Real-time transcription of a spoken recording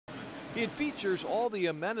It features all the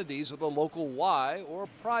amenities of the local Y or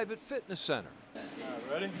private fitness center.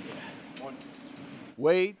 Ready? Yeah. One.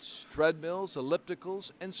 Weights, treadmills,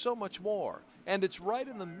 ellipticals, and so much more. And it's right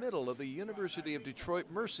in the middle of the University of Detroit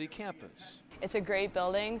Mercy campus. It's a great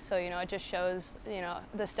building, so it just shows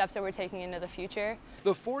the steps that we're taking into the future.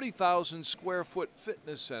 The 40,000 square foot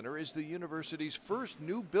fitness center is the university's first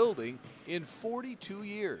new building in 42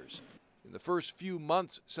 years. In the first few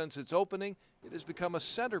months since its opening, it has become a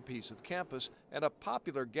centerpiece of campus and a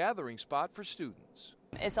popular gathering spot for students.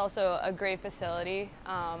 It's also a great facility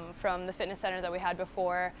from the fitness center that we had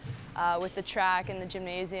before with the track and the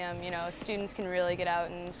gymnasium. Students can really get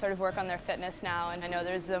out and sort of work on their fitness now. And I know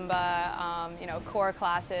there's Zumba, core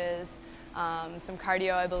classes, some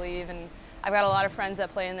cardio, I believe. And I've got a lot of friends that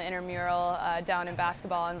play in the intramural down in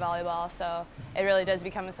basketball and volleyball, so it really does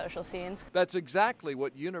become a social scene. That's exactly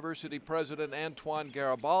what University President Antoine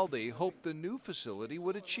Garibaldi hoped the new facility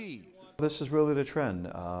would achieve. This is really the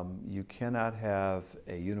trend. You cannot have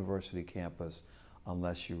a university campus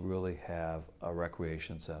unless you really have a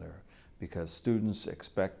recreation center, because students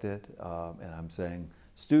expect it, and I'm saying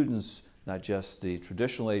students, not just the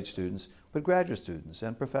traditional age students, but graduate students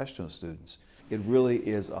and professional students. It really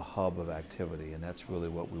is a hub of activity, and that's really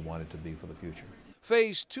what we want it to be for the future.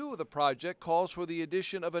 Phase 2 of the project calls for the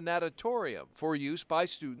addition of a natatorium for use by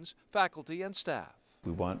students, faculty, and staff.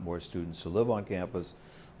 We want more students to live on campus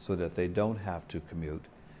so that they don't have to commute.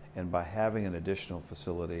 And by having an additional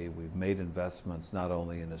facility, we've made investments not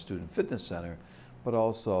only in the student fitness center, but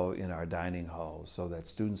also in our dining halls, so that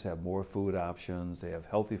students have more food options, they have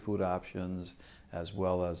healthy food options, as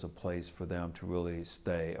well as a place for them to really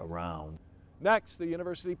stay around. Next, the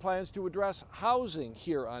university plans to address housing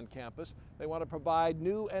here on campus. They want to provide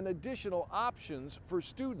new and additional options for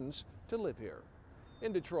students to live here.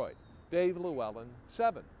 In Detroit, Dave LewAllen,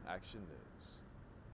 7 Action News.